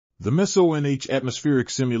The Meso-NH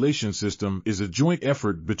Atmospheric Simulation System is a joint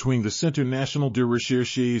effort between the Centre National de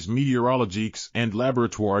Recherches Météorologiques and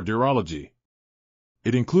Laboratoire d'Aérologie.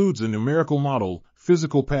 It includes a numerical model,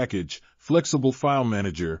 physical package, flexible file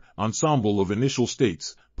manager, ensemble of initial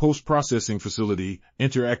states, post-processing facility,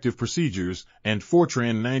 interactive procedures, and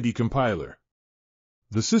Fortran 90 compiler.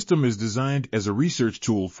 The system is designed as a research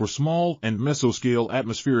tool for small and mesoscale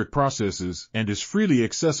atmospheric processes and is freely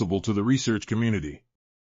accessible to the research community.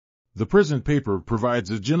 The present paper provides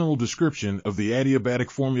a general description of the adiabatic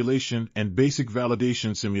formulation and basic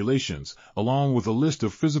validation simulations, along with a list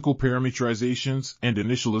of physical parameterizations and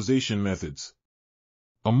initialization methods.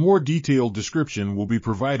 A more detailed description will be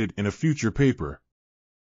provided in a future paper.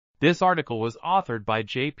 This article was authored by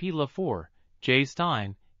J.P. Lafore, J.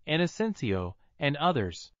 Stein, and Asencio, and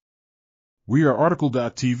others. We are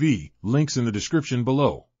RTCLTV, links in the description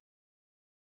below.